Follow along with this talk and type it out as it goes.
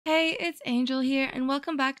Hey, it's Angel here and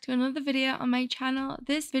welcome back to another video on my channel.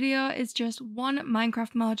 This video is just one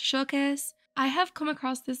Minecraft mod showcase. I have come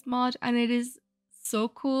across this mod and it is so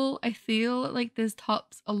cool. I feel like this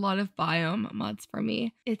tops a lot of Biome mods for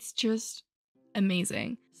me. It's just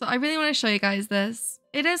amazing. So I really want to show you guys this.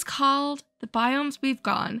 It is called The Biomes We've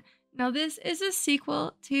Gone. Now this is a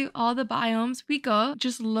sequel to all the biomes we go.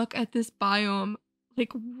 Just look at this biome.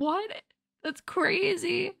 Like what? That's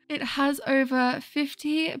crazy. It has over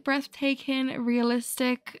 50 breathtaking,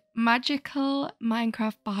 realistic, magical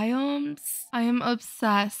Minecraft biomes. I am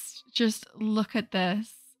obsessed. Just look at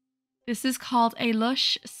this. This is called a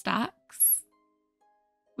lush stacks.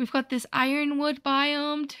 We've got this ironwood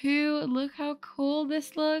biome too. Look how cool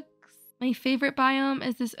this looks. My favorite biome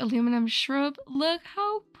is this aluminum shrub. Look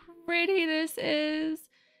how pretty this is.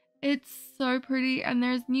 It's so pretty, and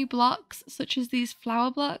there's new blocks such as these flower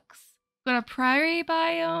blocks. Got a prairie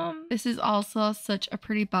biome. This is also such a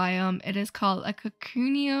pretty biome. It is called a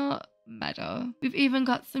cocoonia meadow. We've even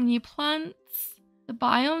got some new plants. The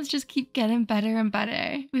biomes just keep getting better and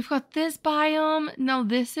better. We've got this biome. Now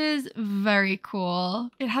this is very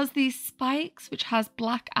cool. It has these spikes which has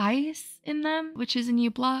black ice in them, which is a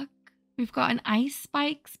new block. We've got an ice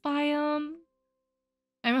spikes biome.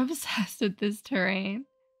 I'm obsessed with this terrain.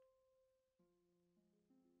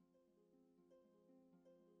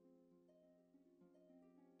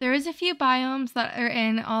 There is a few biomes that are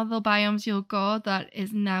in all the biomes you'll go that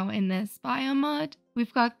is now in this biome mod.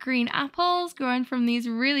 We've got green apples growing from these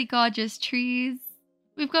really gorgeous trees.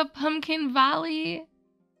 We've got Pumpkin Valley,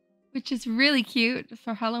 which is really cute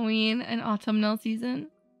for Halloween and autumnal season.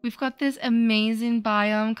 We've got this amazing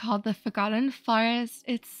biome called the Forgotten Forest.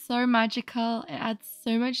 It's so magical. It adds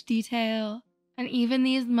so much detail. And even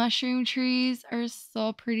these mushroom trees are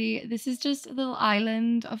so pretty. This is just a little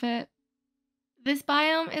island of it. This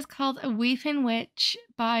biome is called a Weeping Witch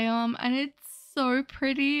biome and it's so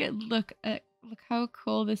pretty. Look how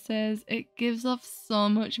cool this is. It gives off so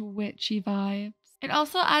much witchy vibes. It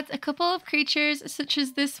also adds a couple of creatures such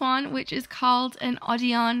as this one, which is called an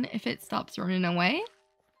Odeon if it stops running away.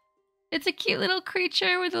 It's a cute little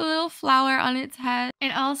creature with a little flower on its head.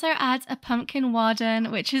 It also adds a pumpkin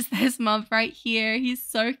warden, which is this mob right here. He's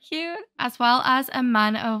so cute. As well as a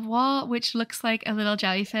man of war, which looks like a little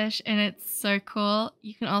jellyfish and it's so cool.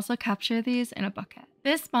 You can also capture these in a bucket.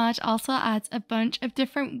 This mod also adds a bunch of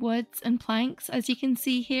different woods and planks. As you can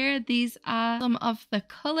see here, these are some of the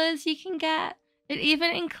colors you can get. It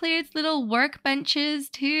even includes little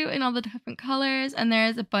workbenches too in all the different colors, and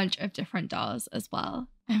there's a bunch of different dolls as well.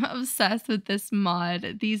 I'm obsessed with this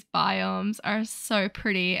mod. These biomes are so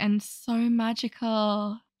pretty and so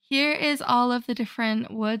magical. Here is all of the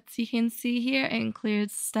different woods you can see here. It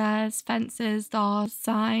includes stairs, fences, doors,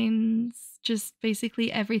 signs, just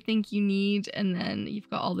basically everything you need. And then you've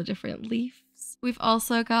got all the different leaves. We've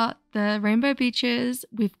also got the rainbow beaches.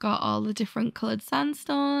 We've got all the different colored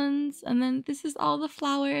sandstones. And then this is all the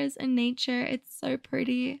flowers and nature. It's so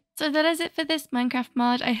pretty. So that is it for this Minecraft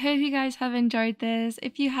mod. I hope you guys have enjoyed this.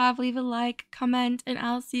 If you have, leave a like, comment, and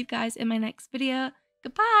I'll see you guys in my next video.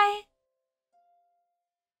 Goodbye!